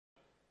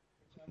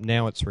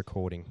Now it's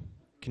recording.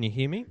 Can you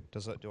hear me?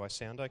 Do I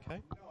sound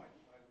okay?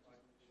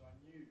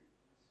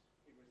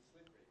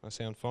 I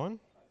sound fine?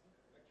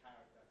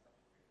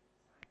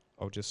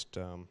 I'll just,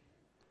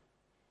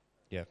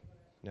 yeah,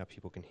 now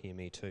people can hear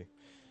me too.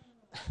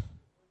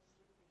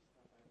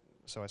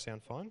 So I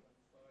sound fine?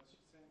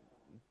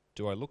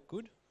 Do I look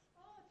good?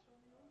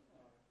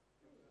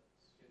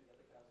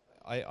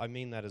 I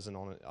mean that as an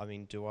honor. I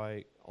mean, do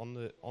I on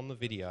the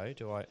video?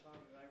 Do I?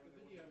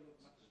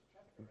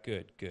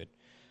 Good, good.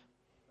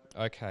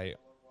 Okay.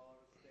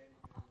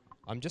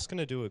 I'm just going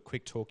to do a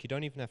quick talk. You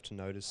don't even have to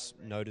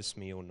notice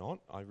me or not.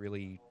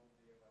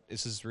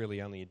 This is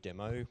really only a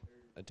demo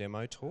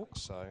talk.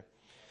 So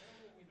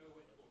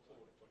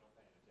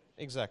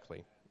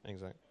exactly.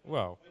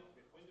 Well,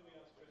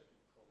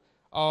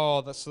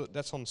 oh,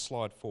 that's on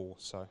slide 4.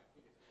 So and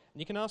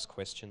you can ask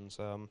questions.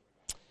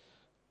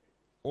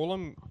 What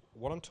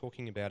I'm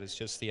talking about is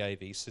just the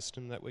AV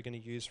system that we're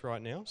going to use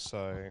right now.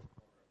 So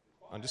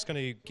I'm just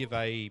going to give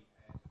an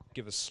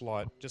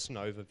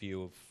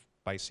overview of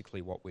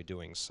basically what we're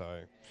doing. So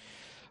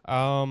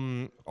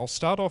I'll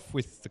start off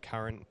with the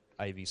current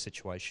AV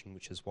situation,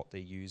 which is what they're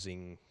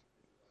using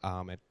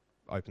at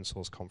open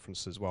source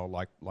conferences as well,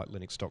 like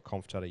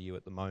linux.conf.au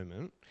at the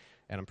moment,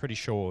 and I'm pretty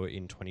sure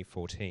in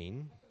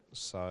 2014.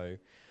 So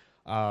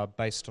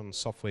based on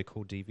software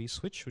called DV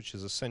Switch, which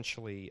is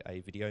essentially a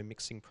video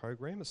mixing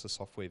program. It's a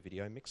software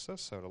video mixer,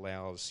 so it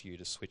allows you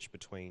to switch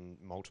between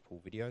multiple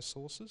video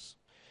sources.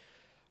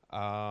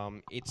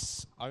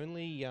 It's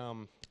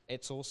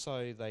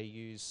also, they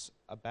use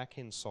a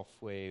back-end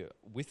software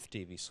with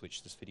DV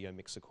Switch, this video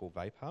mixer called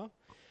Vapor.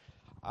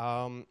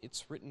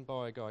 It's written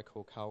by a guy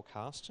called Carl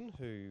Karsten,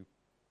 who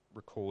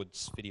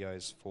records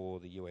videos for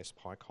the US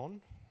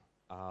PyCon.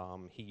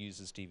 He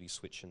uses DV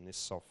Switch and this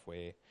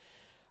software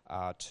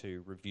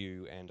to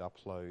review and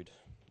upload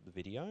the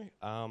video.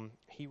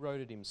 He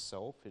wrote it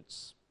himself.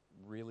 It's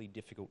really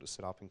difficult to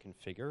set up and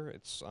configure.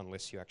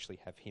 Unless you actually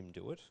have him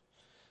do it.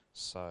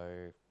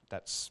 So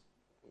that's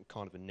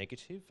kind of a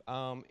negative.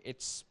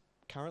 It's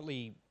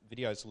currently,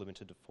 videos are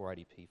limited to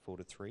 480p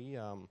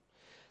 4:3.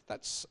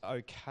 That's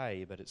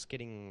okay, but it's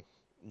getting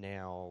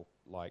now,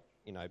 like,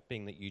 you know,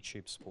 being that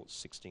YouTube supports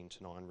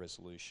 16:9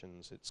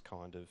 resolutions, it's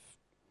kind of...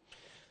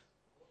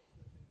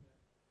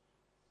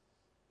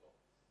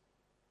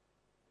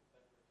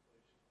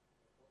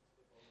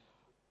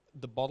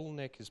 The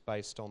bottleneck is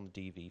based on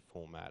the DV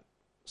format.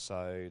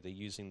 So they're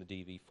using the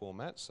DV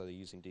format, so they're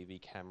using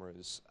DV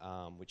cameras,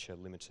 which are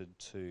limited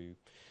to...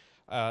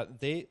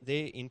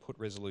 their input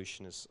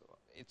resolution is...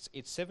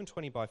 It's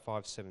 720 by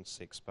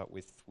 576, but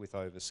with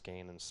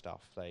overscan and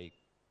stuff, they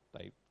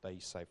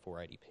say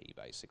 480p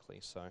basically.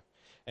 So,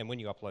 and when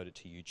you upload it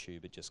to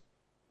YouTube, it just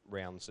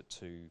rounds it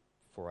to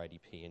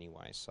 480p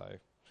anyway. So,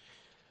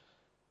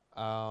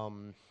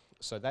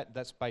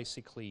 that's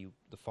basically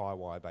the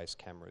FireWire-based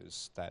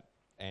cameras that,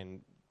 and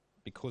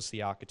because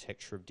the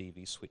architecture of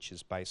DV Switch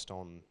is based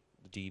on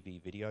the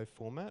DV video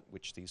format,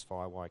 which these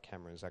FireWire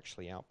cameras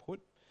actually output,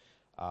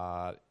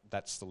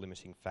 that's the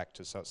limiting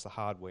factor. So it's the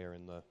hardware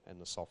and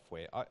the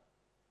software.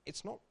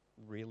 It's not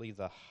really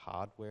the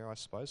hardware, I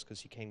suppose,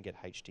 because you can get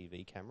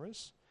HDV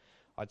cameras.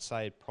 I'd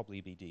say it'd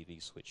probably be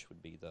DV Switch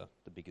would be the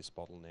biggest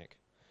bottleneck.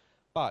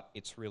 But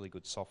it's really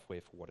good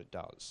software for what it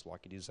does.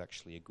 Like, it is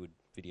actually a good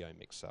video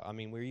mixer. I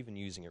mean, we're even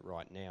using it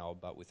right now,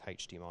 but with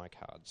HDMI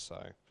cards.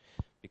 So,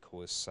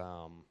 because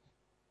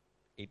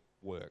it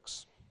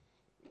works,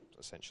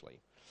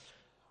 essentially.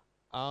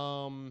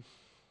 And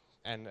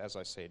as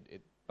I said,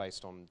 it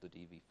based on the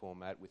DV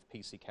format with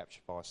PC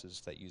capture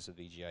devices that use a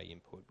VGA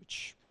input,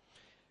 which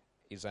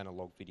is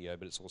analog video,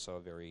 but it's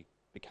also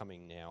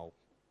becoming now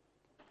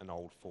an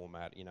old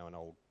format, you know, an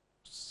old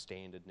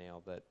standard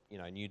now that, you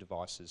know, new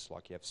devices,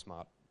 like you have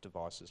smart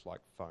devices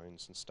like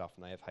phones and stuff,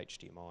 and they have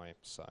HDMI,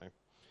 so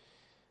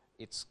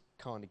it's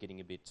kind of getting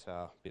a bit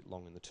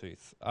long in the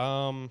tooth.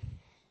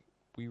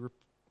 We're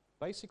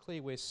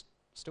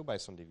still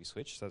based on DV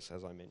Switch,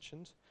 as I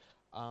mentioned.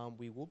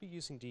 We will be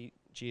using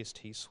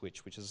GST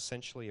Switch, which is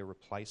essentially a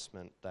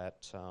replacement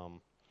that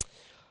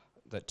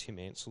Tim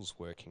Ansell's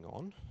working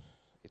on.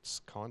 It's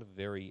kind of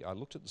I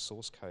looked at the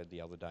source code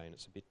the other day and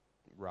it's a bit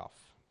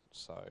rough,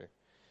 so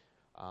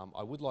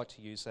I would like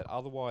to use that.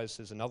 Otherwise,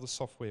 there's another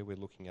software we're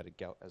looking at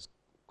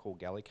called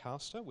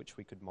Gallicaster, which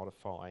we could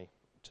modify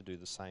to do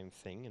the same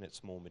thing, and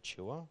it's more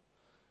mature.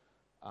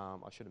 I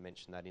should have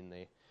mentioned that in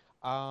there.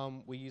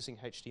 We're using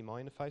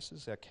HDMI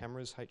interfaces. Our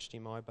camera's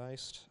HDMI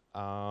based.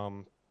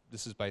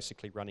 This is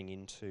basically running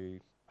into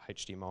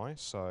HDMI,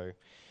 so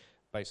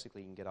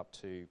basically you can get up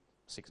to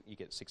you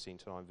get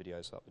 16:9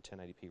 videos up to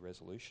 1080p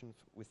resolution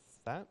with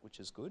that, which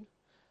is good.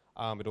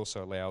 It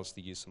also allows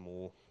the use of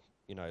more,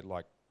 you know,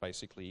 like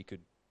basically you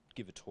could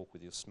give a talk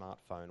with your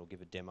smartphone or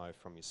give a demo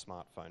from your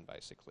smartphone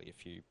basically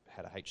if you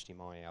had a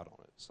HDMI out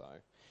on it. So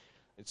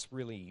it's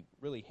really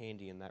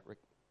handy in that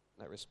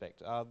respect.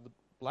 The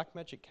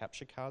Blackmagic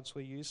capture cards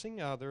we're using,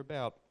 they're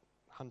about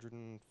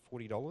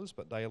 $140,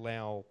 but they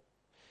allow,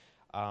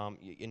 and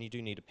you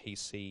do need a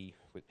PC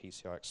with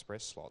PCI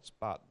Express slots,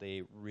 but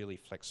they're really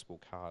flexible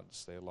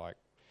cards. They're like,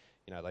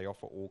 they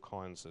offer all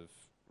kinds of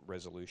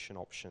resolution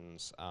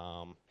options.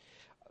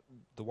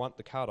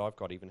 The card I've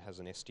got even has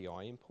an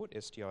SDI input.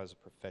 SDI is a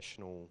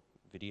professional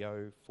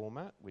video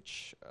format,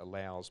 which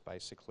allows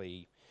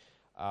basically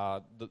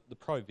the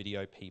pro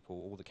video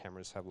people. All the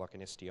cameras have like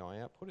an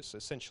SDI output. It's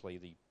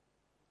essentially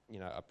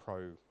a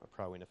pro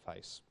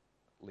interface,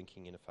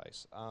 linking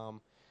interface.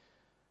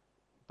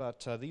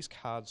 But these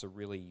cards are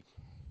really,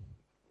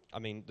 I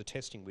mean, the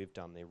testing we've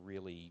done, they're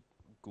really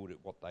good at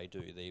what they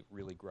do. They're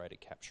really great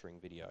at capturing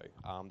video.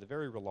 They're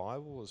very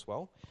reliable as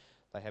well.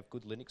 They have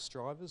good Linux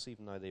drivers,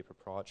 even though they're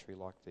proprietary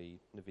like the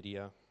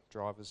NVIDIA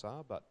drivers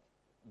are, but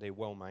they're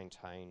well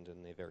maintained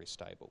and they're very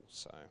stable.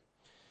 So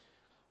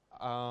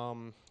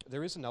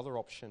there is another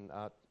option.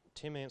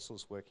 Tim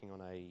Ansell's working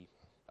on a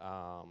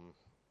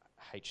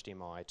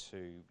HDMI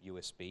to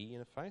USB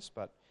interface,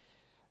 but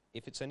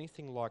if it's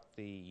anything like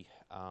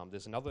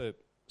there's another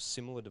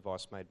similar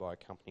device made by a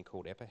company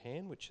called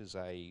Epperhan, which is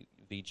a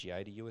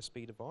VGA to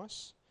USB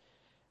device.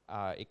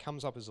 It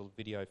comes up as a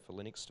video for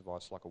Linux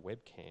device like a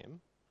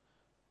webcam,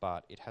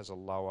 but it has a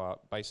lower,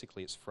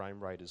 basically its frame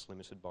rate is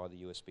limited by the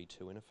USB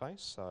 2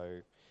 interface,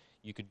 so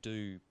you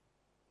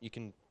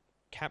can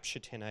capture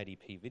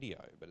 1080p video,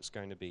 but it's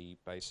going to be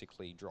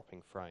basically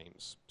dropping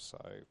frames, so,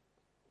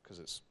 because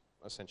it's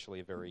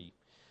essentially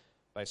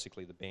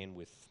basically the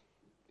bandwidth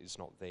is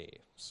not there,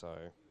 so.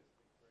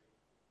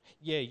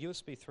 Yeah,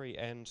 USB 3,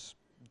 and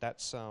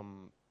that's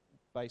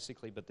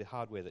basically, but the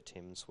hardware that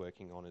Tim's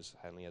working on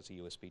only has a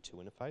USB 2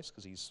 interface,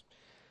 because he's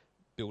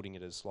building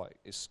it as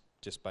it's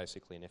just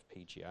basically an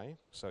FPGA,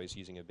 so he's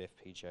using a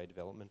FPGA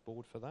development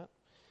board for that.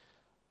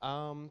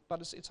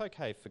 But it's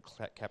okay for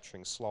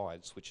capturing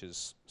slides, which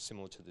is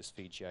similar to this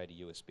VGA to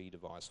USB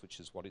device, which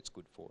is what it's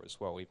good for as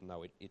well, even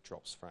though it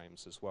drops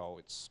frames as well.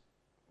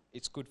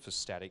 It's good for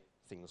static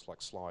things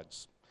like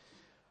slides.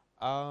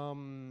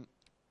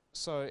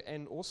 So,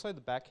 and also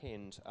the back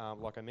end,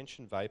 like I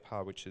mentioned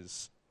Vapor, which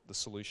is the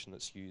solution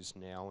that's used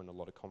now in a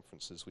lot of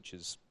conferences, which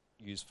is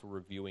used for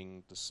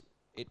reviewing this.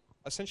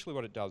 Essentially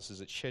what it does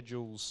is it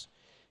schedules,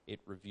 it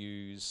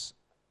reviews,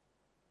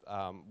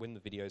 when the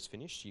video's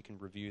finished, you can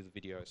review the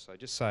video. So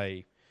just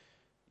say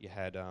you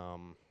had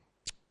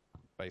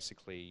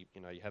basically,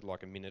 you had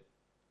like a minute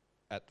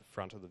at the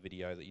front of the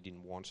video that you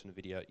didn't want in a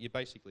video. You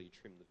basically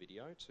trim the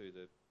video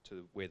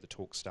to where the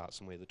talk starts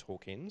and where the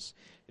talk ends.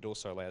 It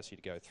also allows you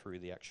to go through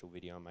the actual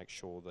video and make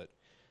sure that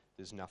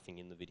there's nothing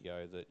in the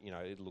video that,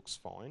 it looks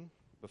fine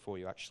before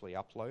you actually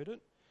upload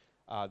it.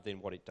 Then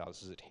what it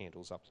does is it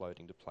handles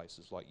uploading to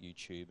places like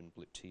YouTube and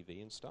Blip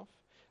TV and stuff.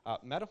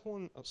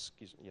 Matterhorn,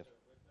 excuse me,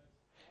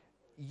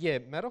 yeah,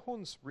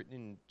 Matterhorn's written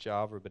in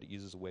Java, but it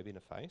uses a web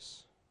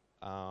interface.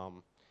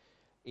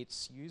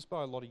 It's used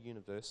by a lot of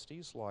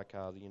universities, like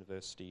the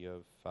University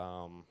of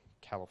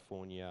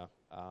California.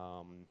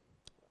 I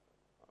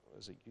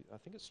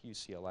think it's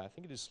UCLA. I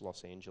think it is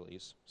Los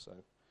Angeles. So,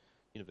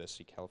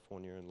 University of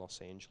California and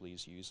Los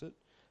Angeles use it.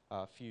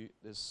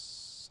 There's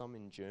some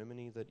in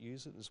Germany that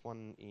use it. There's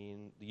one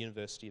in the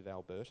University of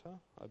Alberta,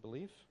 I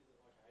believe.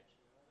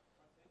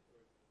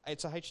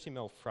 It's a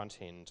HTML front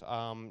end.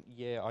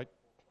 Yeah,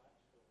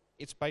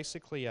 it's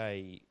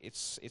basically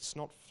it's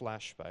not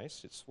Flash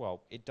based.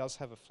 It does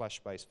have a Flash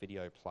based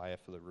video player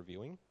for the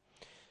reviewing,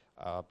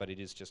 but it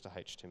is just a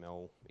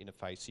HTML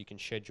interface. You can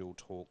schedule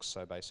talks.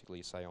 So basically,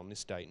 you say on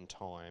this date and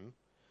time,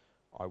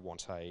 I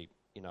want a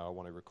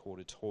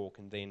recorded talk,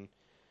 and then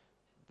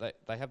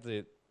they have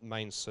the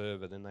main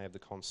server. Then they have the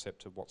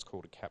concept of what's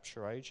called a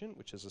capture agent,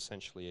 which is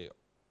essentially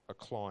a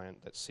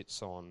client that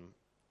sits on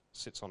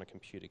a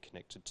computer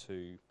connected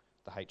to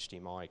the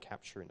HDMI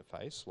capture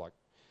interface, like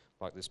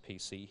this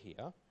PC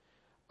here,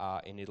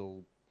 and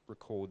it'll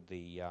record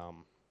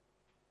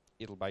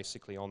it'll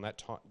basically on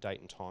that date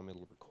and time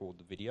it'll record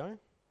the video.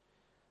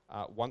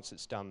 Once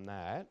it's done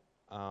that,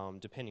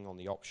 depending on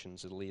the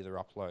options, it'll either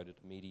upload it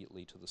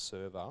immediately to the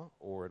server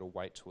or it'll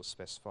wait to a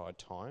specified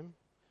time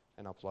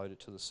and upload it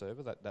to the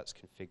server. That's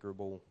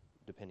configurable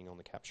depending on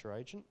the capture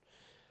agent.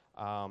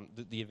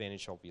 The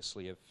advantage,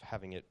 obviously, of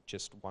having it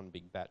just one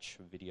big batch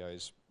of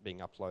videos being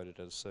uploaded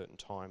at a certain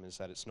time is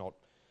that it's not,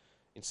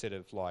 instead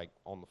of like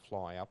on the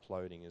fly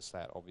uploading, is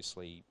that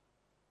obviously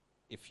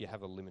if you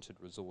have a limited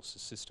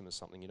resources system or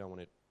something, you don't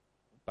want it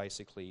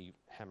basically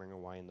hammering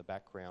away in the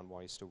background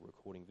while you're still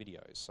recording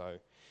videos. So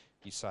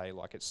you say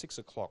like at 6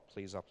 o'clock,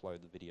 please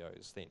upload the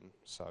videos then,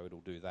 so it'll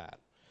do that.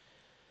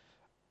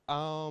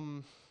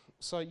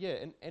 So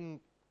yeah, and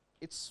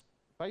it's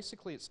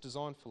basically it's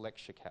designed for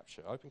lecture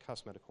capture.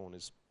 OpenCast Matterhorn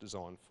is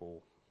designed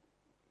for,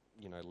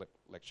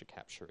 lecture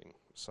capturing.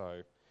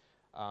 So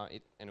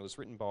it was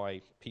written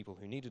by people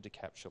who needed to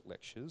capture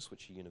lectures,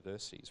 which are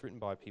universities, written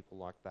by people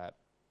like that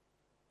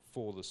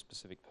for the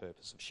specific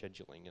purpose of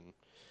scheduling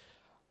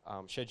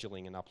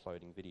and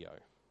uploading video.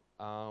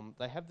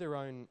 They have their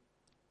own.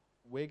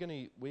 We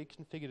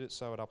configured it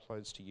so it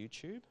uploads to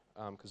YouTube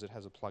because it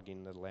has a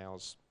plugin that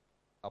allows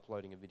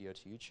uploading a video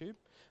to YouTube.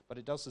 But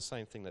it does the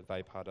same thing that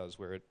Vapor does,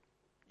 where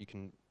you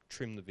can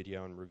trim the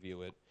video and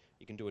review it.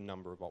 You can do a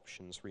number of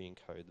options,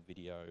 re-encode the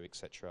video,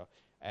 etc.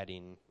 Add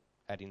in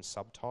add in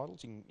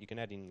subtitles. You can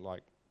add in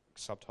like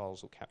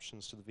subtitles or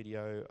captions to the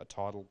video, a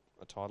title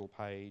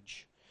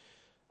page,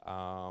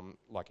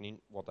 like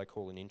what they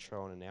call an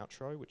intro and an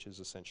outro, which is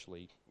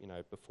essentially, you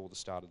know, before the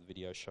start of the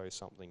video show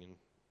something, and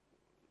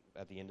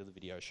at the end of the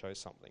video show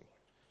something.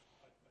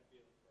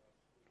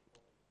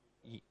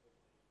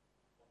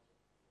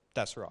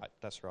 That's right,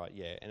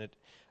 yeah. And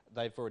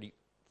they've already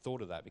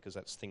thought of that because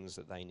that's things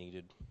that they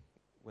needed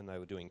when they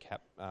were doing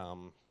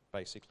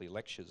basically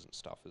lectures and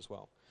stuff as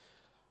well.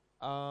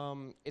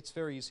 It's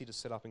very easy to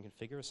set up and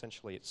configure.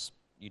 Essentially,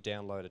 you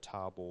download a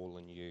tarball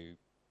and you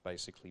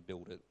basically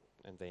build it,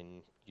 and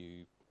then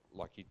you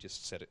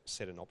just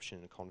set an option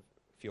in a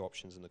few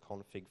options in the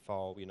config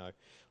file. You know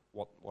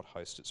what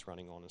host it's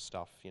running on and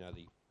stuff. You know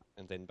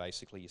and then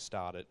basically you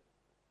start it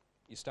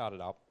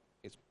up.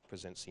 It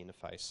presents the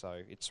interface.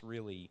 So it's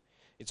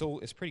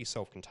pretty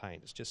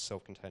self-contained. It's just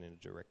self-contained in a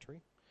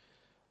directory,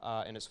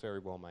 and it's very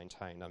well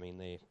maintained. I mean,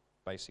 they're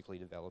basically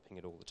developing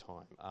it all the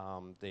time.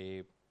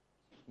 They're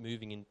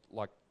moving in,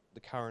 like, the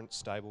current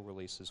stable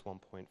release is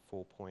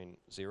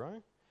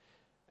 1.4.0,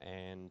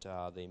 and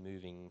they're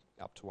moving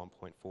up to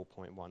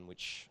 1.4.1,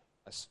 which,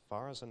 as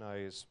far as I know,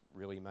 is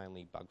really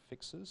mainly bug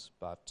fixes.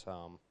 But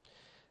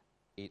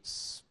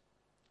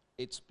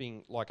it's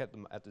being, like, at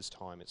this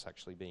time, it's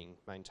actually being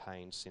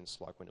maintained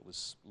since, like, when it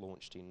was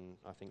launched in,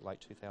 I think,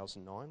 late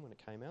 2009 when it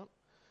came out.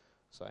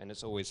 So, and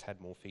it's always had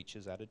more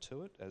features added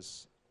to it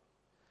as.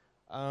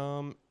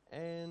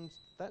 And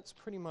that's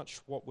pretty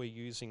much what we're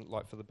using,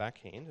 like, for the back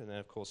end. And then,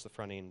 of course, the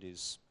front end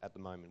is, at the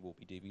moment, will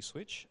be DV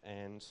Switch.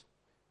 And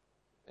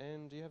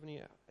do you have do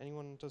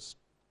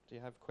you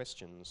have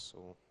questions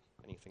or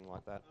anything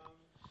like that?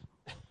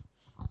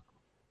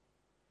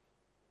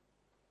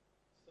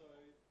 So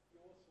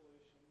your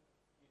solution,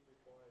 you'd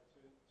require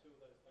two of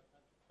those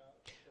backcountry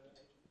cards per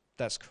agent?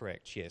 That's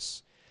correct,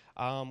 yes.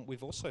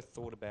 We've also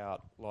thought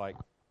about, like,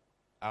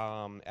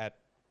 at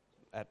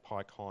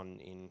PyCon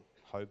in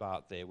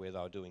Hobart there, where they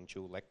were doing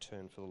dual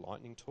lectern for the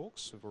lightning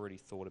talks. We've already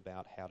thought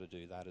about how to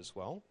do that as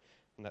well.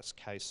 And that's a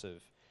case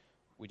of,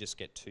 we just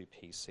get 2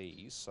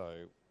 PCs,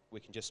 so we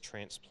can just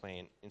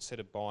transplant, instead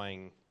of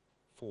buying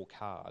 4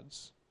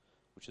 cards,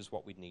 which is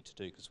what we'd need to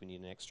do because we need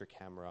an extra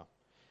camera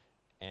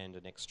and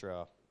an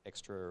extra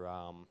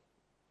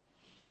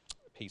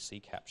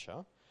PC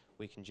capture,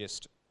 we can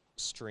just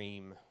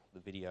stream the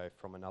video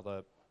from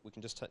we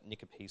can just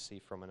nick a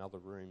PC from another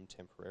room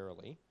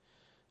temporarily,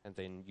 and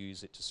then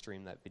use it to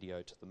stream that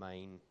video to the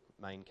main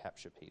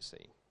capture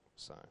PC.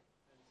 So. And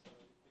so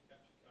the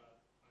capture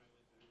cards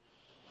only do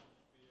one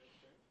video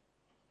stream?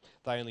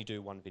 They only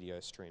do one video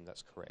stream.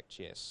 That's correct.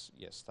 Yes,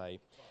 they.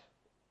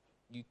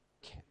 You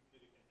can. The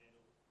computer can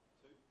handle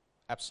 2?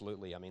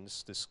 Absolutely. I mean,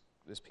 this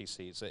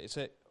PC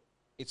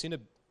it's in a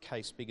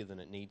case bigger than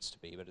it needs to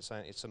be, but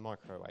it's a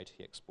micro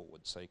ATX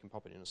board, so you can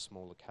pop it in a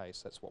smaller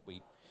case. That's what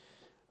we.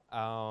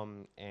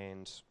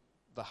 And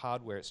the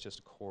hardware, it's just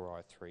a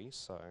Core i3,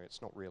 so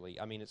it's not really.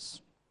 I mean,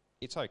 it's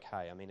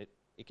okay. I mean,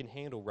 it can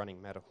handle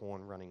running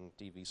Matterhorn, running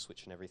DV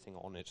Switch and everything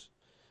on it.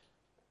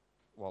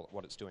 Well,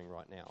 what it's doing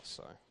right now.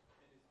 So. And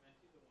is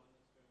Matthew the one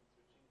that's doing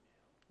switching now?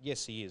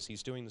 Yes, he is.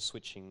 He's doing the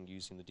switching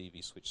using the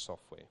DV Switch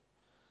software,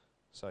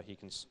 so he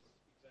can.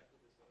 Exactly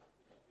the setup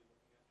that you'll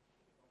be looking at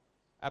for the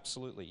conference?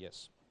 Absolutely,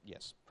 yes,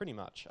 pretty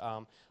much.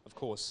 Of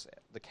course,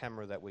 the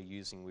camera that we're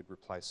using, we'd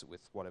replace it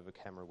with whatever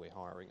camera we're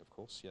hiring. Of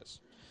course, yes.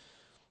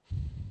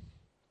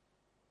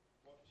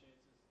 What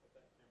chances of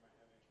that camera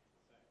having,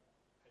 say,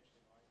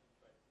 HDMI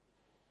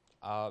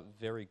interface?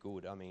 Very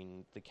good. I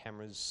mean, the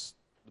cameras,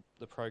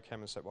 the pro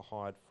cameras that were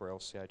hired for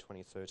LCA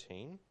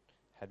 2013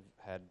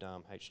 had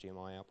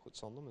HDMI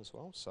outputs on them as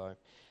well. So,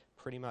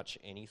 pretty much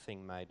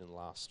anything made in the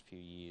last few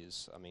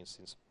years, I mean,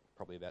 since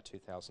probably about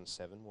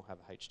 2007, will have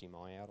a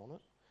HDMI out on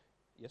it.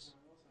 Yes.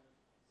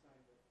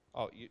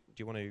 Oh, do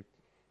you want to?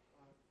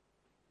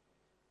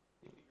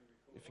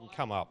 If you can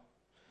come up.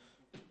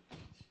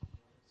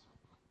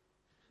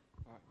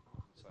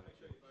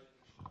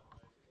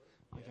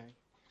 Okay.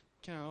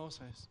 Can I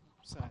also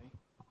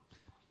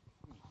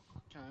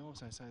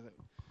say that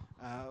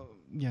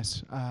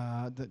yes,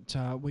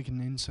 that we can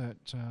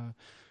insert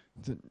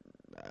the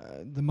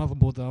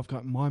motherboard that I've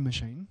got in my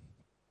machine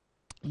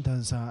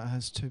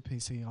has 2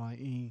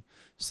 PCIe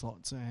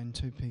slots and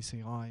 2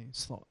 PCI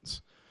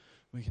slots.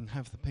 We can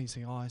have the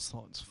PCI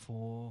slots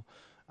for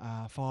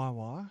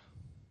Firewire,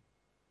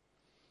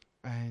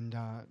 and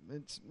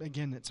it's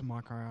a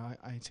micro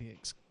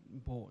ATX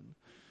board.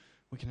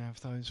 We can have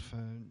those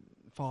for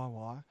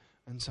Firewire,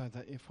 and so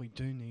that if we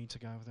do need to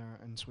go over there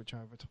and switch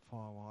over to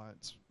Firewire,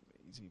 it's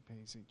easy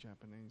peasy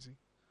Japanesey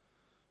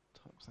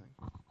type thing.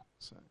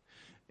 So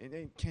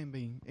it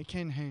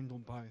can handle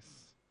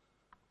both,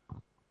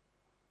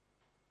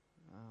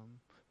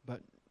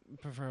 but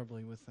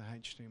preferably with the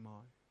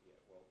HDMI. Yeah,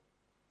 well,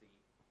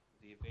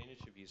 the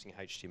advantage of using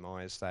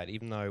HDMI is that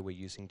even though we're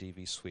using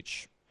DV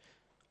Switch,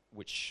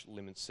 which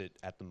limits it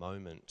at the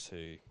moment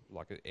to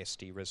like a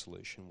SD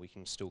resolution, we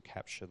can still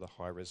capture the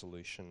high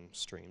resolution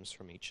streams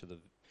from each of the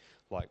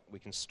like we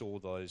can store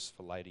those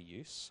for later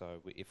use.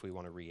 So if we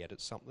want to re-edit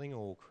something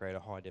or create a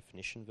high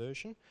definition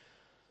version.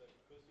 So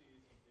because you're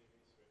using DV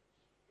switch,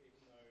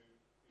 even though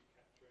you're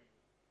capturing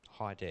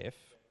high def,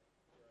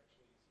 you're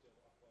actually still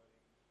uploading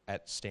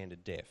at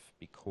standard def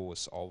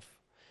because of,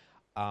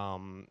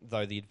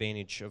 though the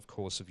advantage, of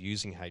course, of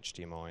using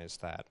HDMI is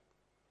that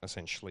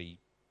essentially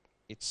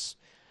it's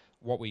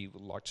what we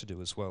would like to do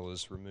as well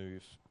is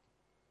remove.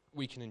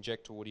 We can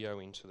inject audio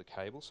into the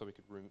cable, so we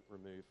could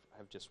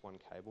have just one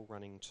cable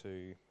running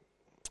to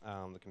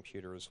the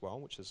computer as well,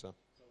 which is a.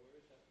 So where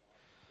is that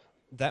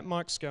mic? That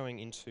mic's going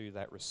into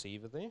that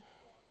receiver there.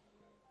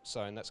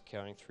 So, and that's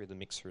going through the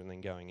mixer and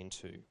then going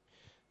into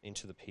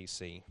the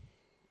PC.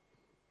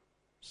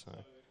 So per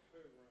room,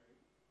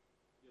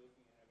 you're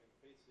looking at having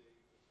a PC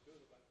with 2 of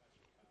the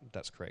Blackmagic cards.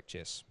 that's correct,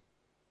 yes.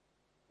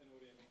 An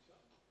audio mixer.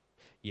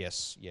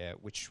 Yes, yeah,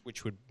 which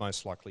would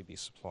most likely be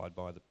supplied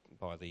by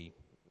the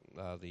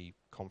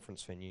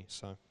conference venue.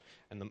 So,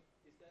 and the Is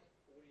that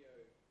audio?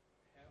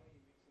 How are you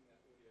mixing that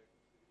audio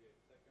into the video?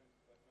 Does that go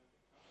into Blackmagic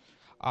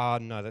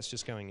cards? no, that's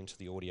just going into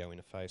the audio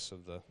interface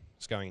of the.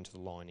 It's going into the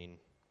line in.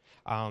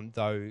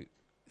 Though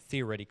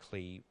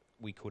theoretically,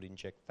 we could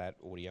inject that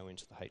audio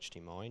into the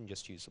HDMI and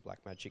just use the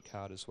Blackmagic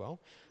card as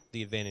well.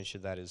 The advantage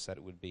of that is that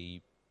it would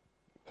be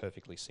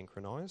perfectly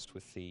synchronized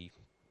with the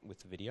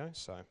video.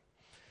 So.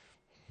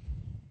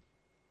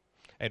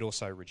 It'd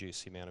also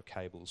reduce the amount of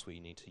cables we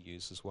need to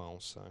use as well.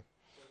 So.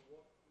 So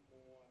what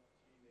more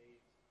do you need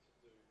to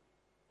do?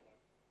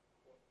 Like,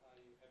 what are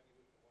you happy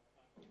with and what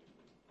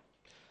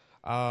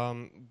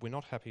aren't you? We're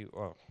not happy.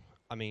 Well,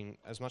 I mean,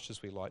 as much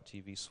as we like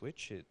TV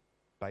Switch,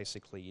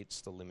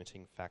 it's the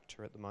limiting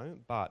factor at the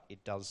moment. But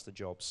it does the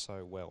job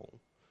so well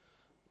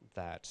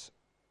that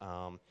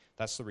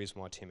that's the reason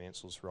why Tim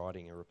Ansell's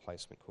writing a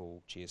replacement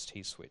called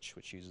GST Switch,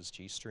 which uses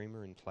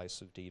GStreamer in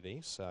place of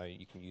DV. So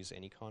you can use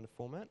any kind of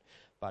format,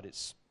 but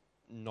it's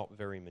not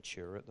very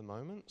mature at the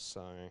moment.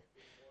 So.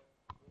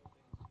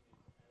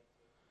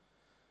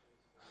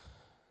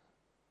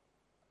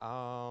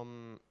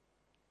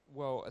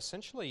 Well,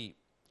 essentially,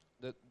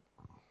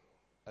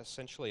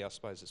 I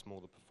suppose it's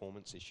more the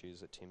performance issues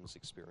that Tim's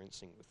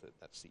experiencing with it.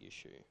 That's the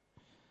issue.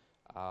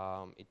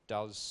 It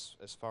does,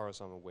 as far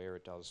as I'm aware,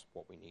 it does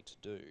what we need to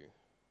do.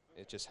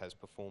 It just has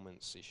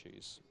performance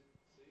issues.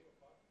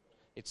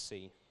 It's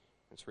C.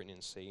 It's written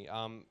in C.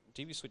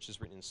 DV Switch is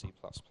written in C++,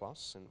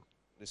 and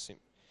this.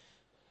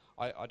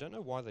 I don't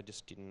know why they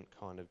just didn't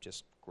kind of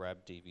just grab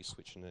DV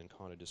Switch and then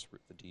kind of just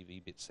rip the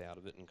DV bits out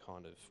of it and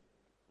kind of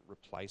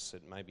replace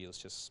it. Maybe it was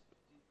just.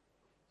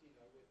 Do you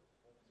know where the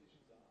performance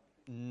issues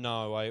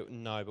are?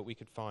 No, but we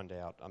could find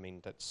out. I mean,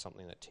 that's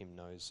something that Tim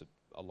knows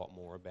a lot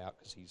more about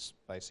because he's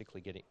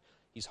basically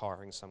he's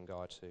hiring some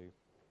guy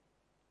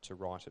to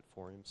write it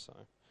for him. So,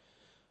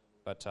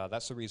 but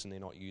that's the reason they're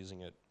not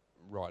using it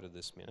right at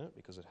this minute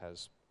because it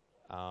has.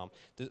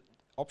 The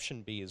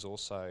option B is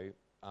also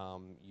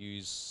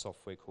use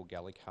software called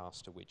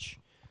Gallicaster, which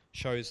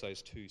shows the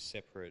two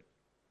separate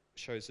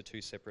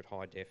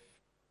high def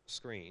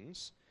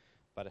screens,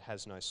 but it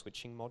has no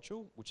switching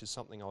module, which is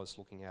something I was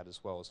looking at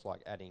as well. It's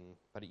like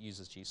but it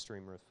uses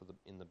GStreamer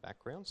in the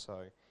background.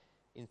 So,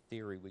 in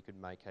theory, we could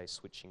make a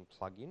switching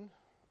plugin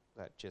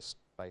that just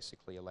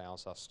basically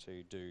allows us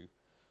to do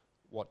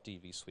what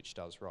DV Switch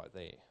does right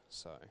there.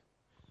 So.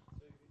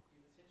 So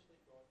you've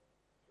essentially got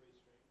 3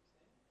 streams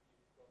then.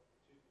 You've got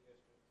the 2 video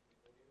streams and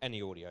the audio. And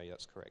the audio,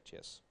 that's correct,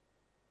 yes.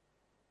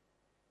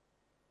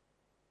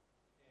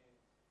 And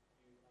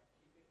you are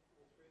keeping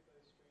all 3 of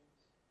those streams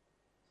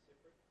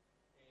separate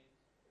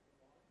and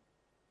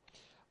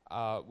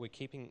combined? We're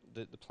keeping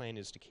the plan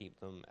is to keep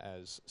them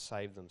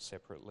save them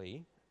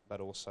separately, but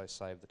also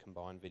save the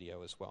combined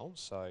video as well.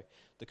 So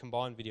the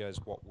combined video is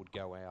what would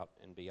go out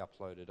and be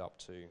uploaded up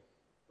to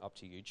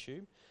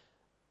YouTube.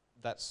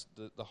 That's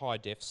the high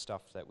def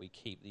stuff that we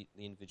keep, the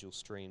individual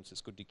streams.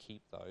 It's good to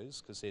keep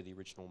those because they're the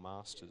original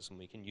masters and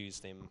we can use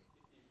them. If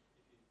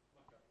you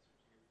muck up the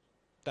switching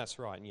originally. That's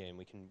right, yeah, and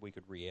we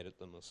could re-edit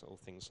them or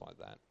things like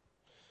that.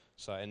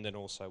 So, and then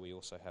we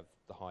also have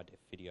the high def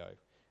video.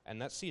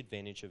 And that's the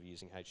advantage of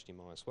using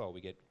HDMI as well. We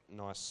get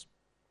nice,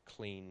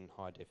 clean,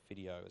 high-def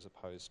video as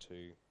opposed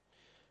to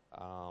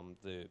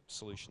the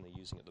solution they're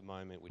using at the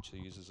moment, which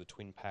uses a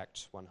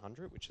twin-packed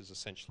 100, which is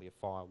essentially a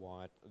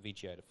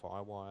VGA to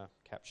FireWire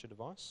capture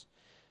device.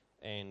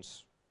 And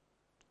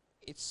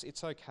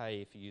it's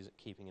okay if you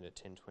keeping it at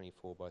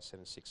 1024 by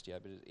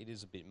 768, but it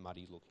is a bit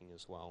muddy looking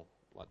as well.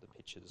 Like the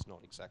picture is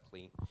not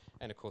exactly,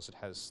 and of course it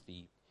has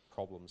the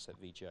problems that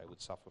VGA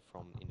would suffer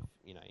from,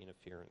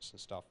 interference and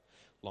stuff,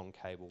 long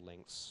cable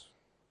lengths.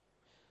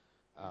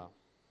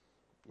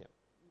 Yeah.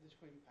 The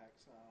twin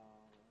packs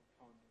are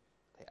kind of.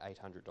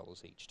 They're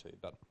 $800 each too,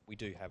 but we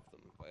do have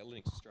them.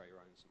 Linux Australia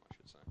owns them, I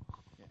should say.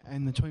 Yeah,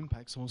 and the twin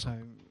packs also,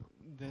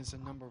 there's a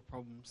number of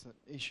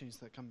issues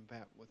that come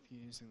about with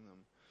using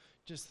them.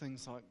 Just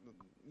things like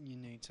you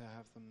need to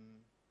have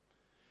them.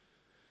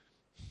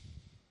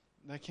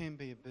 They can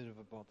be a bit of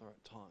a bother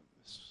at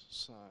times.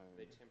 So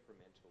they're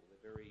temperamental.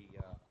 They're very.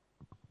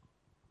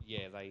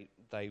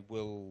 They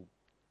will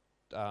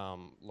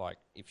like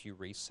if you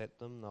reset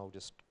them, they'll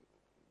just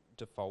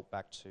default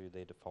back to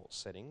their default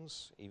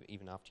settings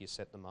even after you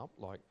set them up.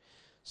 Like,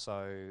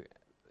 so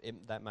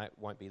that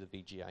won't be the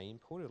VGA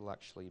input. It'll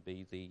actually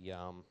be the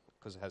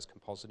because it has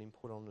composite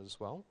input on it as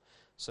well.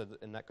 So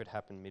and that could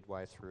happen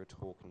midway through a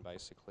talk, and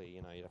basically,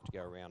 you have to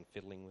go around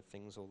fiddling with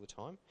things all the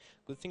time.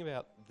 Good thing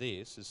about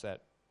this is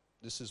that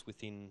this is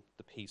within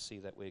the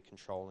PC that we're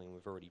controlling.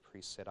 We've already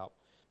pre-set up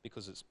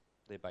because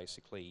they're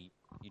basically,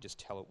 you just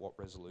tell it what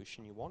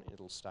resolution you want,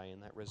 it'll stay in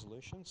that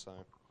resolution.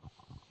 So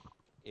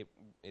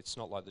it's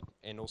not like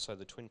and also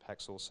the twin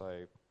packs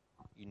also,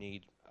 you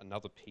need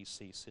another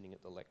PC sitting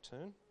at the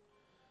lectern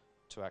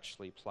to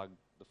actually plug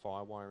the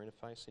FireWire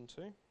interface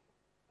into.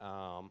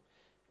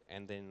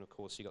 And then of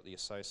course you got the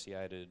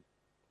associated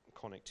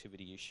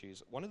connectivity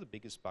issues. One of the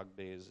biggest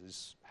bugbears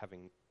is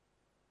having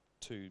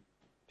two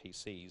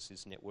PCs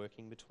is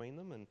networking between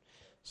them, and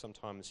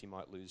sometimes you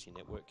might lose your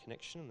network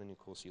connection, and then of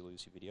course you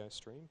lose your video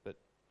stream. But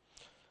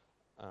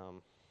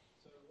so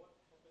what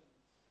happens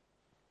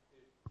if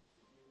you...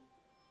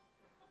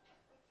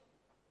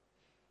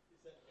 Is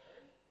that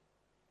Gary?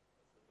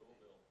 That's the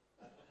doorbell.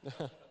 Is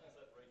that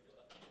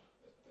regular?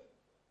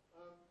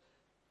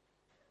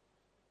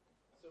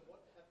 So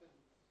what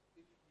happens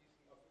if you see...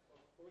 I've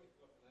already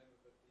got the name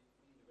of it,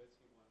 the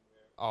university one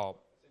where a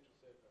central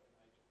server and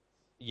agents...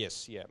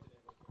 Yes, yeah. The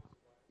network goes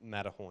away.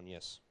 Matterhorn,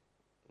 yes.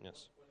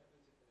 Yes. What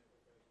happens if the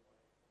network goes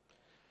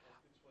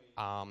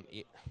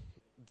away?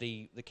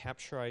 Between the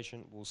capture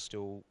agent will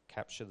still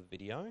capture the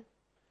video.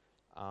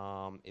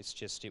 It's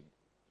just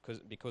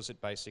because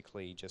it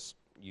basically just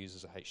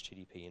uses a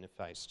HTTP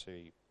interface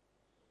to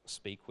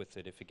speak with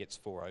it. If it gets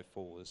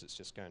 404s, it's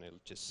just going to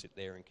just sit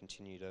there and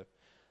continue to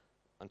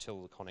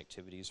until the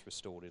connectivity is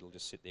restored. It'll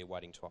just sit there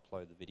waiting to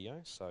upload the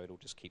video. So it'll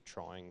just keep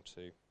trying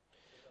to.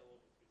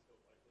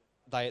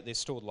 They're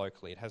stored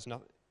locally. It has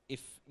no.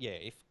 If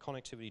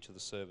connectivity to the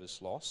server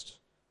is lost,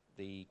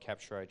 the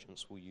capture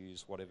agents will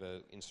use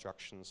whatever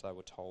instructions they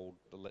were told,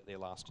 their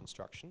last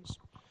instructions.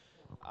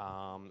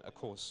 Of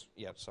course,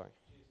 yeah. Sorry.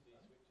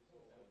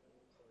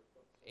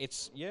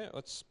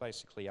 It's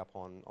basically up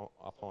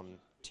on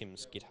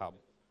Tim's GitHub.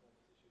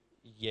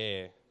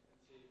 Yeah.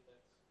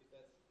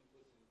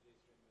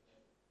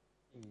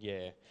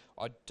 Yeah,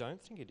 I don't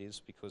think it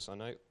is because I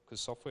know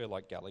software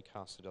like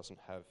Galleycaster doesn't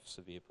have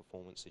severe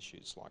performance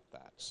issues like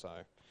that. So,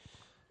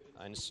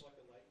 and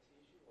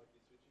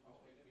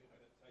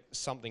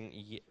something,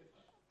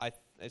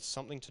 it's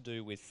something to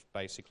do with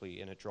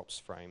basically, and it drops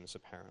frames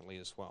apparently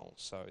as well.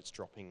 So it's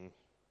dropping.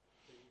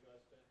 So you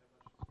guys don't have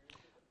much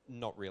experience with it?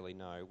 Not really,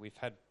 no. We've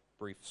had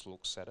brief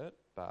looks at it,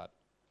 but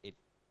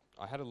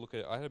I had a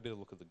bit of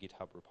look at the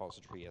GitHub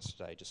repository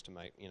yesterday just to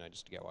make,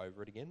 just to go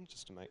over it again,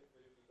 just to make. But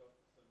have you got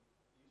some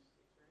use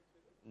experience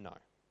with it? No,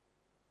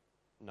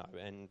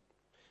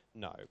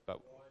 but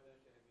Why don't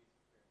you have use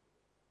experience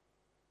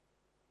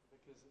with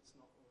it? Because it's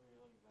not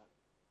really that.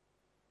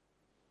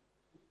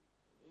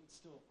 It's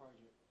still a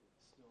project.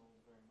 It's still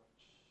very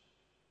much.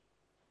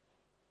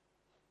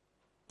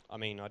 I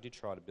mean, I did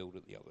try to build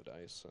it the other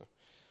day. So,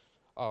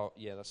 oh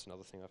yeah, that's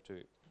another thing I have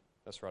to.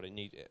 That's right.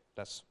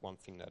 That's one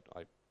thing that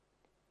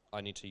I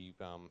need to.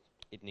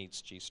 It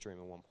needs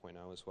GStreamer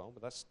 1.0 as well,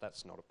 but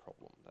that's not a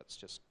problem. That's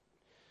just.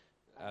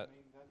 I mean,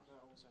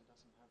 that also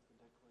doesn't have the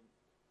decklink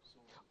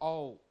source.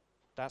 Oh,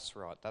 that's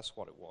right. That's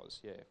what it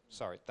was. Yeah.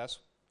 Sorry. That's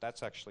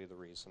actually the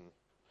reason.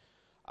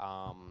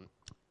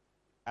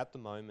 At the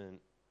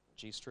moment,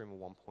 GStreamer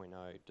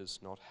 1.0 does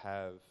not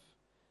have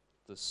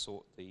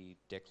the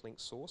decklink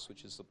source,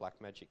 which is the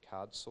Blackmagic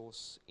card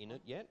source, in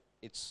it yet.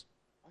 It's.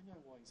 I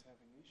know why he's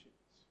having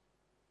issues.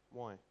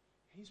 Why?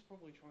 He's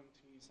probably trying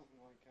to use something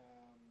like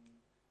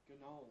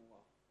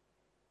Gnola.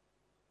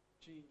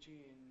 He's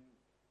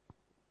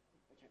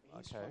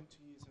trying to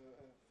use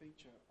a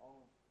feature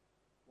of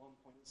 1.0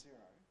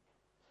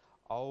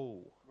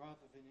 Oh.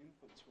 rather than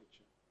input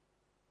switching.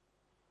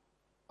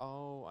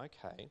 Oh,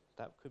 okay.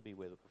 That could be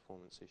where the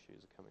performance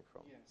issues are coming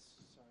from. Yes,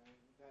 so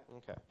that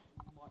Okay.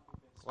 might be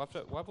best.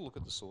 We'll have a look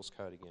at the source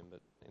code again,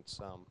 but it's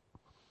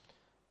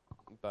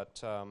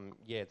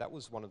yeah, that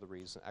was one of the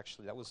reasons.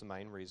 Actually, that was the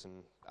main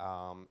reason.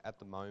 At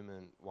the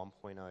moment,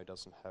 1.0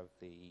 doesn't have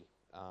the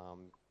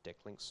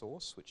decklink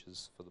source, which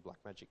is for the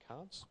Blackmagic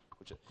cards,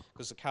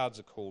 because the cards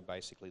are called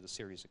basically the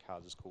series of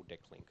cards is called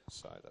decklink,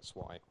 so that's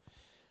why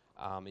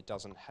it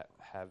doesn't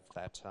have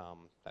that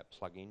that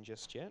plug-in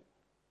just yet,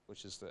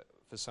 which is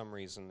for some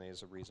reason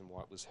there's a reason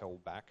why it was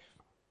held back.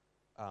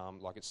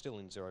 Like it's still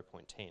in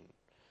 0.10,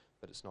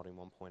 but it's not in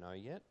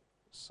 1.0 yet.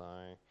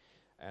 So.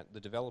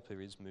 The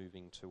developer is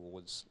moving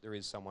towards. There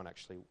is someone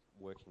actually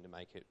working to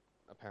make it.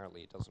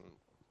 Apparently, it doesn't.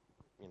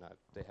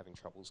 They're having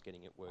troubles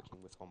getting it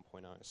working with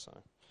 1.0.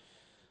 So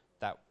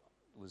that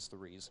was the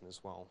reason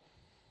as well.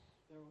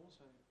 They're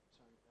also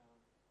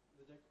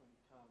the decklink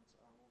cards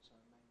are also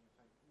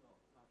manufactured.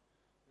 Well, no,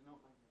 they're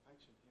not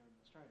manufactured here in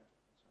Australia.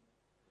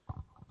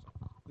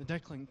 The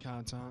decklink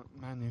cards aren't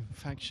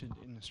manufactured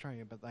in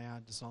Australia, but they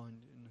are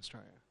designed in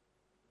Australia.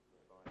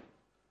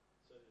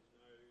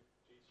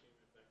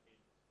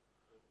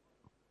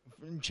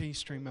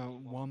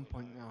 GStreamer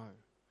 1.0,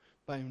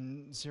 but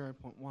in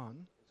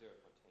 0.1,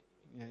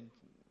 yeah,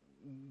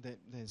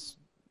 there's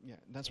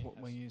that's what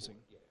we're using.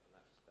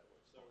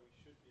 So we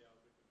should be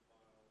able to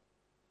compile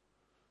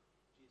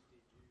GSDU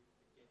against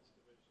the version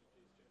of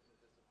GStreamer that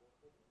has support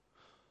for them.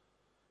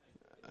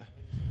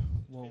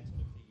 Well,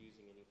 Depends on if you're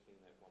using anything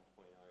that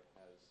 1.0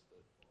 has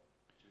that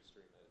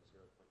GStreamer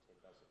 0.10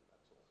 doesn't,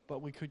 that's all. but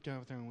we could go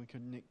over there and we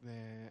could nick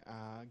their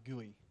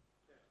GUI.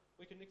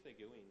 We can nick their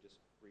GUI and just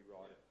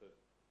rewrite it for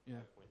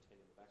Yeah. 0.10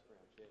 in the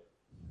background, yeah.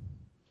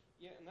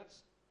 Yeah, and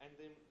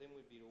then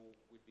we'd be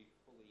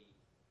fully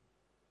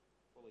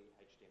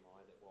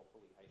HDMI,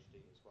 fully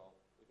HD as well.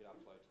 We could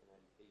upload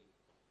 1080p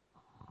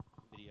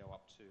video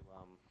up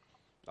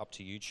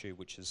to YouTube,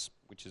 which is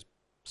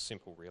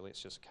simple really.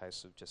 It's just a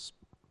case of just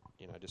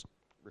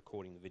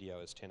recording the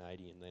video as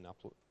 1080 and then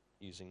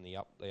using the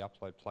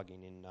upload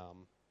plugin in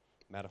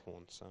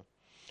Matterhorn. So.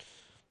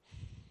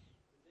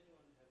 Does anyone have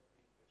any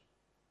questions?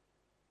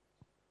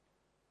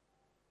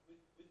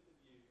 With the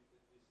view that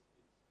this is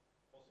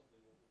possibly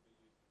what we'll be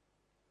using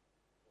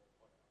for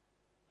podcast.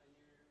 Are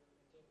you intending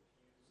to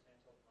use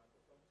handheld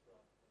microphones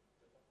rather than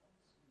flip-up ones?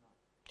 No.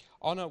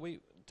 Oh no,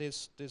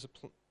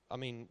 I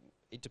mean,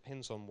 it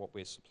depends on what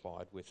we're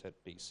supplied with at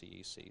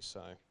BCEC.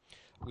 So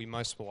we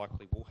most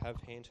likely will have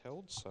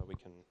handhelds, so we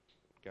can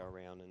go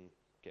around and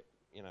get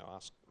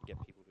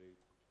people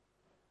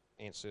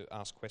to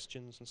ask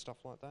questions and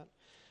stuff like that.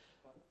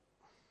 But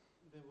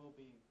there will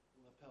be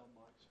lapel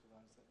mics for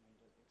those that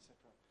need it,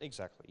 etc.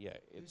 Exactly, yeah.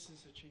 This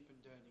is a cheap and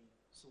dirty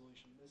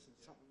solution. This is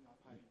something I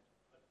paid.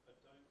 I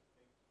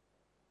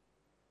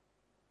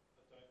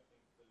don't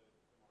think the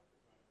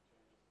microphone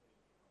changes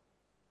anything like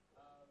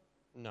that.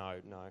 No.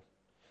 Not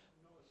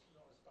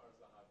as far as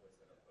the hardware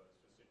setup goes.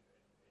 Just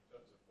in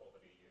terms of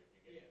quality, you're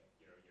getting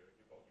your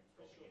volumes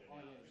dropping in and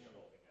out,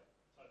 resolving it.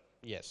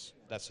 Totally. Yes,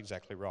 that's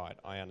exactly right.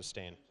 I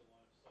understand.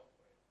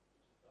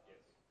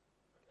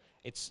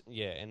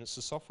 And it's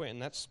the software,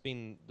 and that's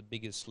been the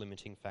biggest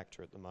limiting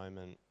factor at the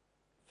moment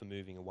for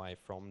moving away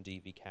from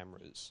DV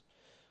cameras.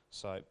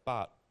 So,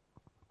 but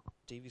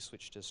DV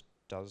Switch just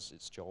does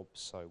its job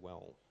so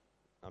well.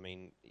 I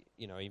mean,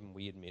 even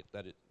we admit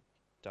that it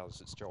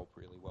does its job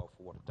really well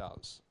for what it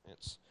does.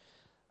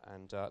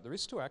 There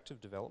is still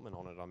active development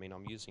on it. I mean,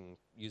 I'm using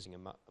a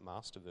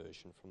master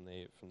version from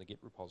the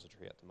Git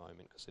repository at the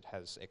moment because it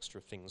has extra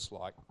things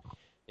like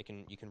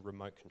you can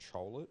remote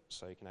control it,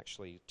 so you can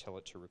actually tell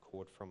it to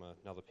record from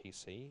another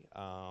PC.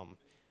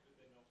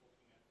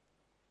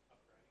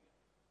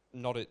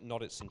 Not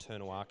its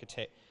internal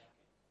architect.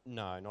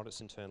 No, not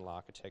its internal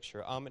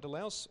architecture. It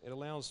allows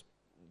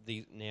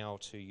now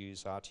to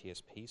use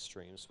RTSP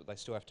streams, but they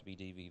still have to be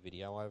DV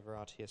video over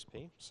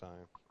RTSP. So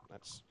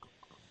that's.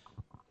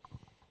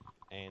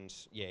 And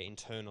yeah,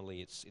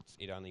 internally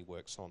it only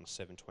works on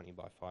 720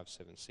 by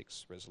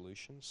 576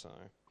 resolution, so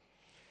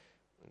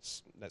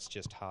that's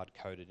just hard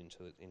coded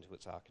into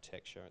its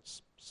architecture.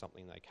 It's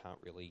something they can't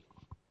really,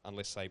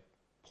 unless they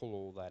pull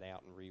all that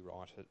out and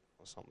rewrite it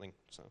or something.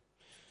 So.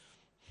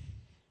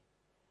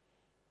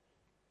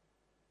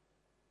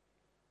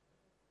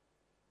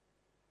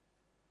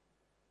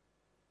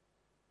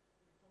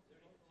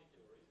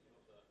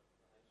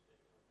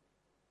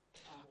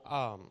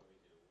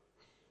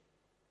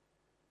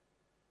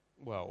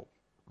 Well,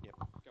 yep.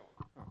 Go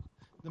on.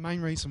 The main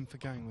reason for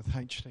going with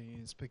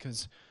HD is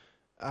because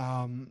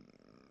Firewire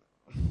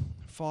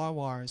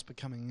is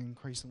becoming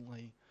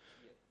increasingly.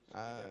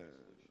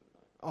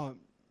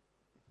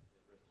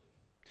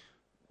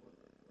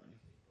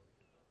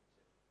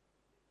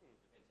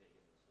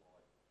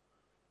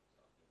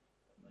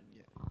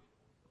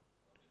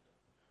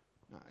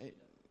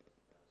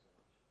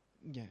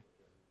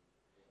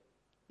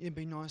 It'd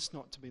be nice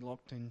not to be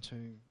locked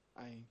into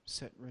a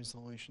set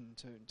resolution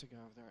to go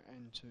over there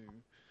and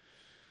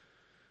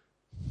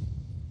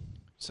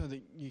so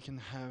that you can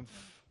have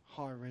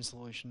high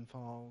resolution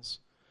files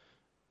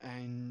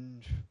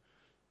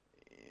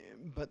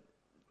but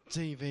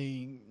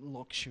DV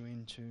locks you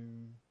into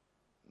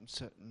a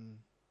certain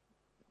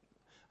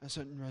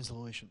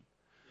resolution.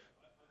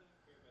 I don't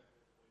care about the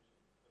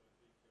resolution, but I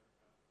do care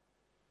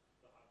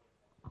about the hardware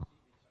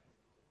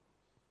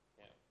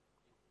Yeah.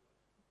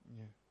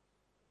 Yeah.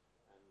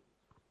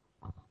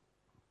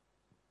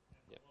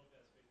 Yep. A lot of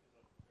our speakers I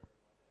prefer it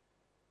like that.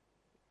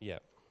 Yeah,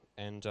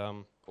 and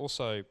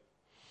also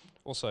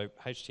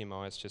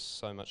HDMI is just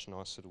so much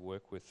nicer to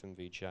work with than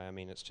VGA. I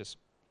mean, it's just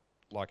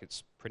like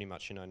it's pretty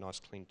much nice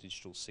clean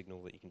digital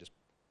signal that you can just,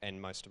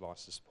 and most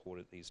devices support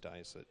it these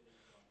days. That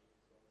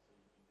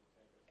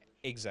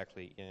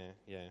exactly, yeah.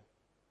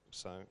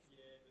 So. Yeah,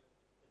 but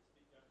it's a bit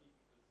yucky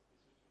because you're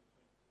switching between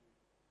two streams.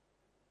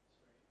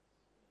 So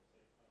you kind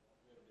of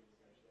like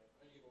renegotiate.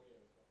 And you get audio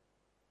as well.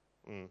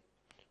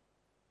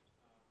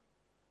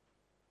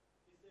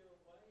 Is there a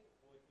way of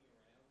working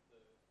around the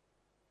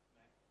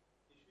Mac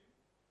issue?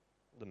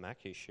 The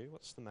Mac issue?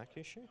 What's the Mac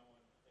issue? No one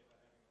ever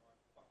having a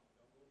fucking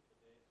dongle for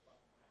their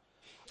fucking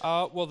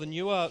Mac. Well, the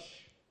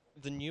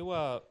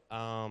newer,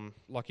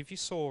 like if you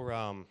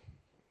saw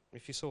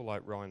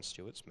like Ryan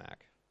Stewart's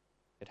Mac,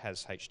 it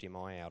has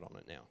HDMI out on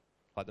it now.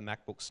 Like the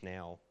MacBooks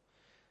now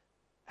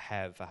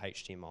have a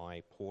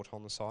HDMI port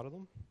on the side of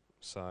them.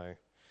 So,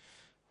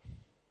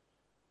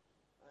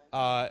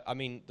 I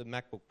mean, the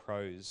MacBook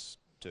Pros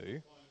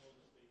do.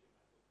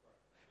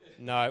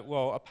 No,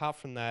 well, apart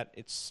from that,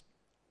 it's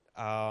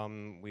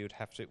we would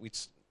have to.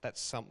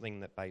 That's something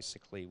that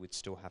basically we'd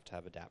still have to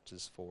have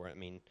adapters for. I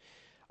mean,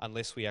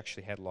 unless we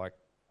actually had like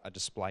a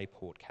display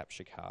port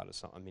capture card or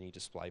something, a mini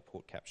display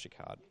port capture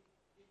card.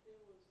 If there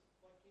was,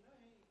 like, you know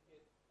how you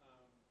get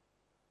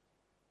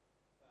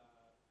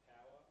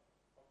power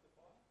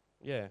occupier?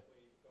 Yeah,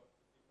 Where you've got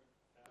the different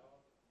power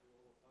that can do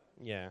all the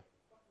phones? yeah.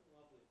 Fucking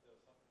lovely if there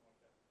was something like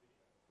that for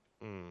video.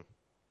 Mm.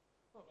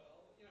 Well,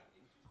 you know,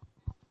 it's not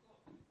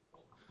a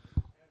difficult. You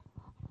just have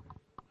your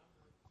regular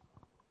number of phones.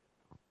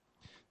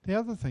 The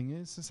other thing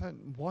is that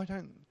why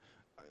don't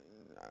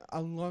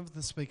a lot of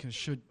the speakers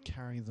should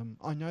carry them.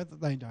 I know that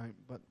they don't,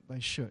 but they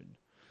should.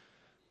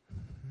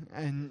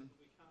 And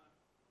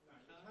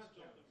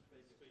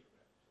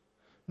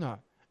no,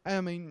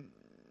 I mean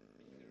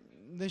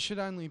there should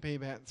only be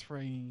about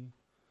 3.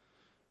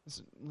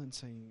 Let's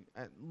see.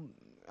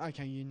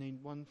 Okay, you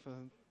need one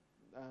for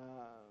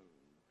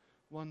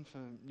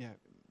yeah.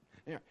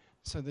 Anyway,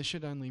 so there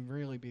should only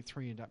really be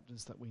 3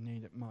 adapters that we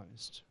need at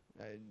most,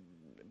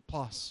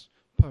 plus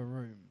per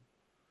room.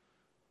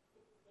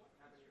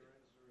 How many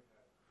rooms do we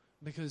have?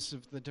 Because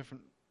of the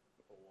different.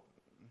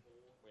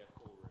 We have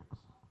 4 rooms.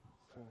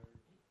 Four.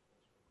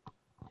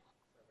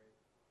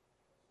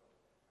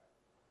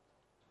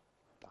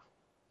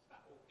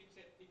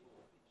 Except people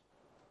will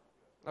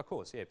Of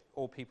course, yeah.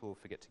 All people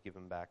forget to give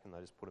them back, and they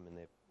just put them in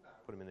their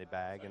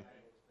bag, and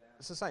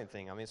it's the same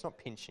thing. I mean, it's not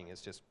pinching;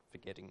 it's just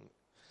forgetting.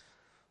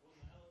 We'll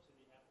mail it to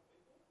the Apple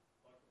people,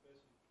 like the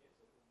person who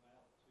gets it will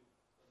mail it to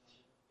the one who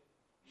doesn't get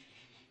it.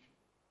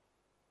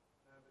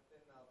 No, but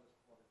then they'll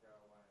just want to go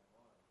away and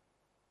line.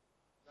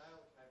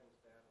 Nail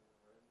cables down in the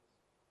rooms.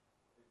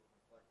 People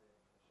can plug their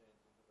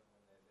machines into them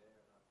when they're there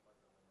and unplug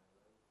them when they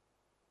leave.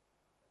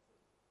 That's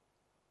easy.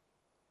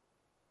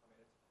 I mean,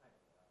 it's a pain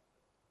in the ass,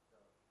 but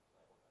go.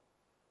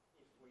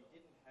 If we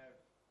didn't have,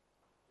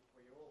 if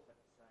we all had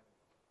the same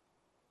machines,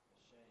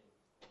 then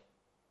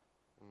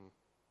Mm.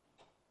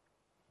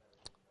 they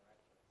would be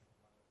miraculous and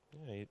wonderful.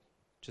 Yeah, you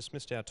just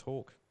missed our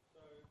talk. So,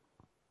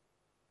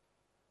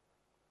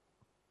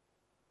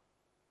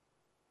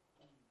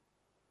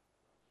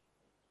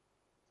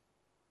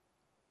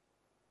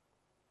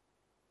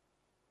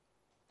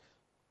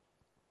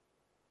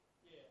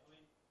 yeah, I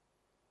mean,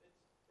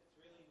 it's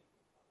really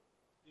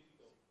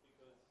difficult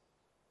because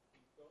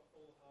you've got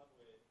all the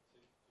hardware to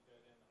go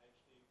down the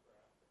HD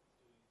route, but you're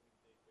still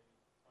using the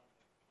DP front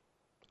end.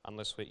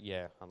 Unless we.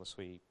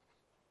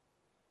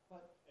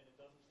 And it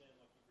doesn't sound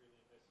like you've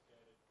really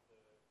investigated the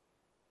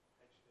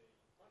HD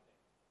front end.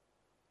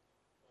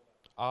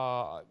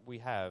 All that.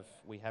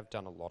 We have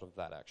done a lot of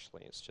that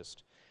actually. It's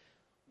just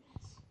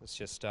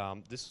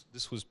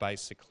this was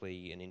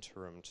basically an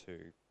interim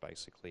to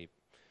basically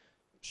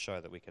show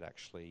that we could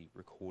actually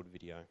record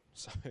video.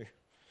 So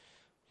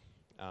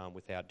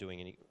without doing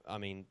any, I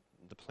mean,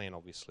 the plan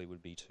obviously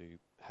would be to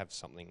have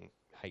something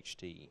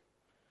HD,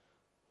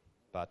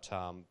 but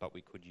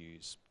we could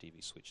use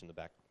DV switch in the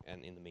back,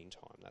 and in the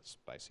meantime, that's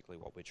basically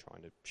what we're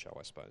trying to show,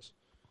 I suppose.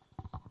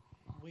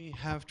 We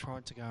have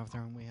tried to go over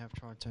there, and we have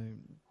tried to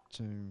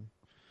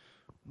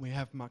we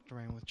have mucked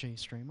around with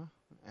GStreamer,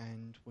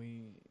 and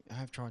we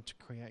have tried to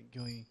create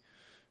GUI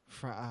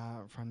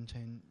front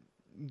end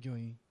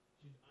GUI.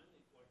 Should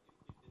only, like,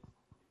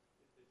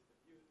 if there's the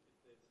GUI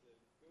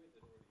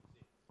that already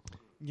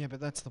exists. Yeah, but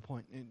that's the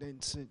point.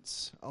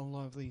 It's a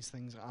lot of these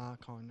things are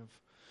kind of,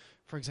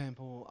 for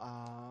example,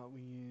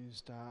 we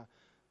used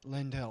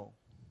Lendl,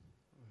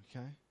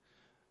 okay,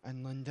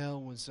 and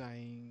Lendl was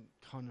a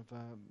kind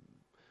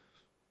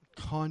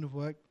of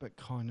worked, but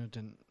kind of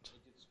didn't.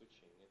 It did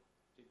switching.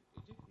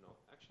 It did not.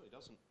 Actually,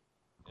 doesn't.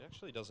 It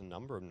actually does a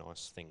number of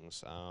nice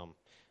things.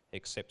 It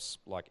accepts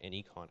like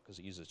any kind, because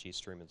it uses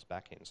GStreamer's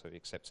backend, so it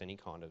accepts any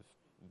kind of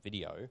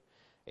video.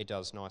 It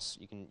does nice.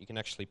 You can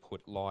actually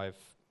put live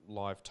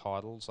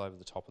titles over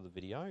the top of the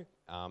video.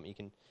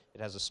 It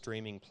has a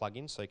streaming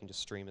plugin, so you can just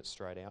stream it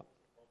straight out.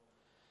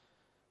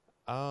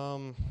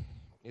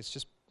 It's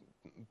just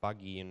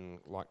buggy and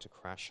like to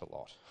crash a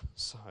lot.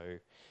 So,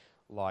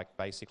 like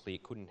basically,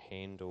 it couldn't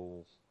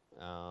handle.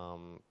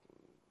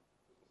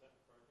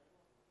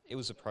 It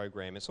was a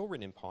program. It's all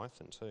written in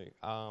Python too.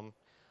 I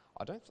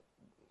don't.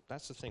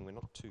 That's the thing. We're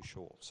not too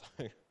sure. So.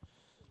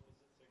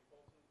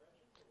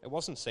 It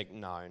wasn't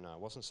No, it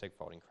wasn't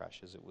segfaulting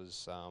crashes. It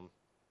was.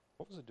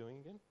 What was it doing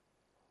again?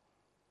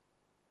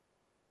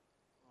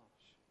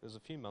 It was a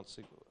few months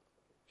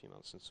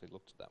since we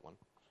looked at that one.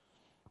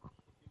 If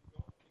you've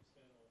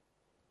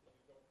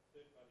got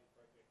third-party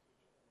projects which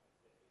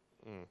are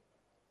almost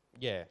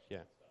there,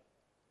 Yeah.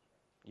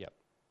 Yep.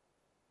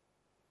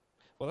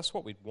 Well, that's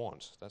what we'd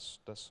want. That's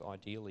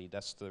ideally.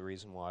 That's the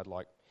reason why I'd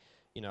like,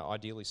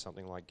 ideally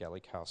something like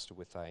Gallicaster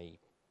with a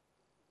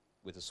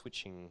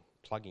switching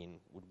plugin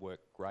would work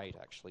great.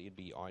 Actually, it'd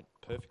be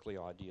perfectly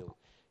ideal.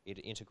 it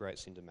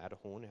integrates into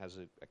Matterhorn, has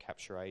a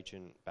capture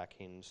agent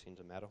backend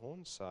into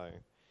Matterhorn, so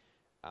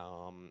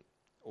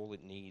all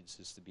it needs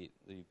is the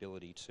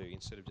ability to,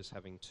 instead of just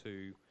having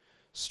two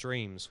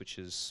streams, which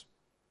is,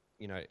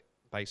 you know,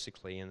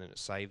 basically, and then it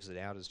saves it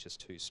out as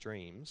just two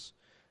streams,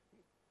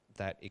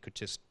 that it could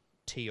just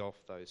tee off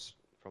those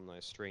from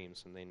those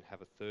streams and then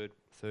have a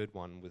third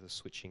one with a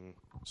switching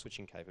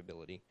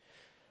capability.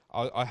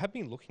 I have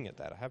been looking at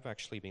that. I have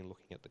actually been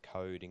looking at the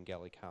code in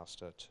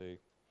Gallicaster to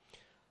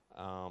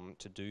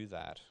do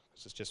that,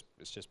 because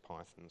it's just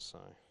Python, so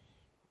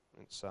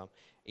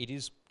it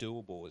is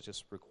doable. It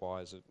just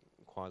requires a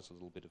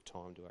little bit of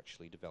time to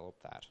actually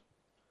develop that.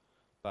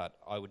 But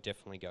I would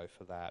definitely go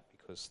for that,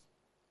 because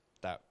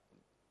that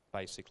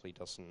basically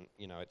doesn't,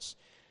 you know, it's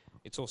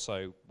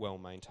also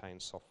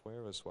well-maintained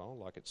software as well,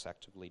 like it's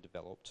actively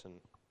developed,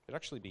 and it'd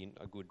actually be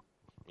a good,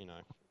 you know,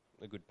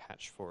 a good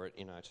patch for it,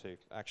 you know, to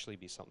actually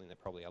be something that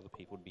probably other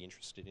people would be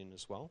interested in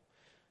as well,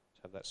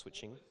 to have that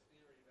switching.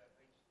 Theory about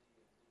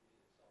HD and DVD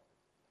aside,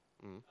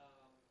 Mm.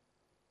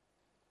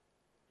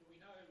 do we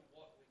know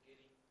what we're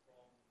getting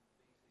from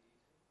VCEC?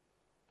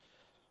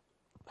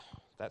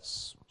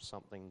 That's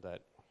something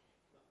that,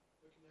 No,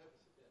 we can have a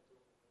sit down talk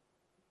with them.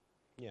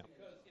 yeah.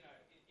 Because, you know,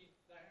 if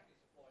they only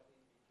supply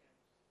DVD cameras,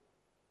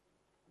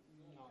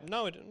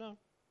 No.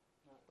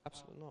 No,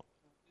 absolutely not.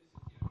 this is,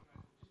 you know, we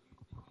might as well just use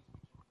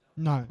DV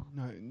switching. No,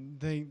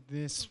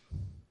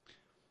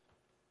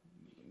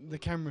 the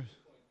camera.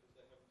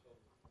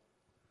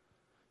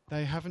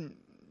 They haven't.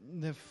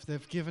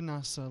 They've given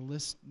us a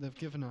list. They've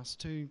given us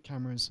two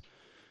cameras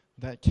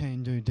that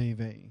can do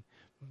DV,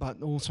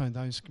 but also one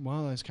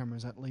of those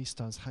cameras at least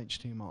does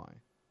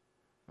HDMI.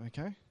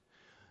 Okay,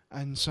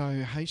 and so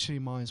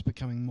HDMI is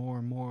becoming more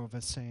and more of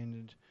a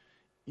standard,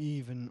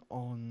 even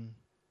on.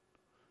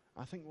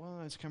 I think one of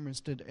those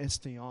cameras did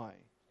SDI.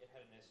 It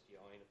had an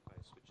SDI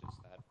interface,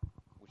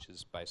 which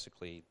is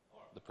basically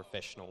the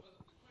professional. The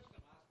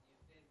question I'm asking is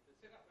then, the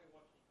setup we're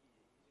watching here,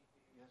 using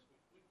DV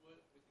switch, would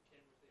work with the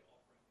cameras they're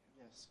offering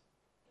now. Yes.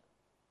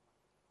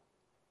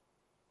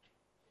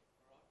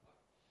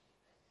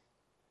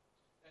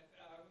 That's,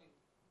 I mean,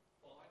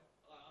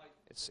 fine.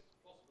 It's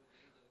That's possibly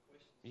the end of the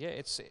question. yeah,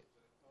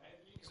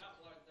 And you can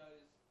upload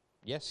those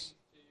yes,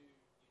 things to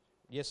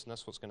YouTube. yes, and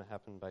that's what's going to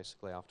happen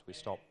basically after we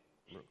stop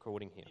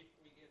recording here. If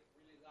we get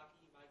really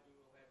lucky, maybe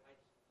we'll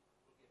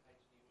get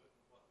HD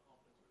working quite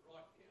confident.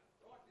 But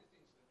right this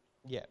instant,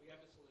 Yeah, we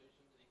have a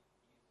solution that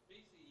uses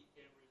VCE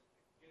cameras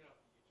and get it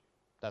up to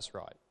YouTube. that's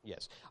right.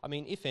 Yes, I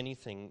mean, if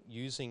anything,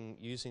 using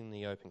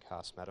the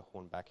OpenCast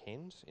Matterhorn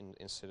backend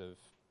instead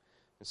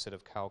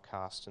of Carl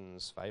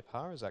Carsten's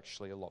Vapor is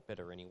actually a lot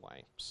better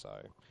anyway. So,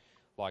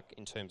 like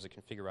in terms of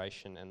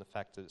configuration and the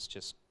fact that it's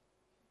just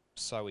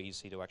so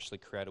easy to actually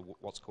create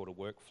what's called a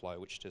workflow,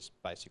 which just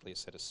basically a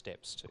set of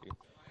steps to. My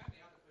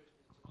only other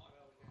question is, tonight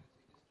are we going to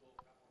see this talk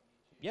up on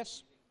YouTube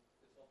Yes. using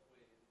the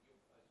software that you're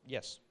supposed to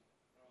Yes. be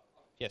using?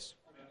 All right, Yes.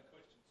 I'm out of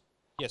questions.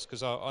 Yes,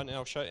 because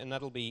I'll show, and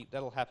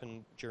that'll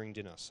happen during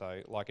dinner.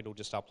 So, like, it'll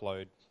just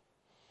upload.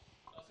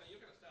 Oh, so you're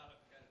going to start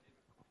up and go to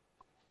dinner?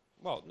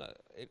 Well, no,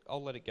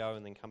 I'll let it go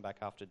and then come back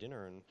after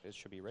dinner, and it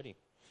should be ready.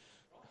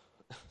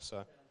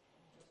 So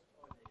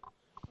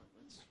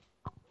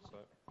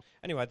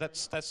anyway,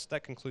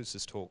 that concludes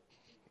this talk.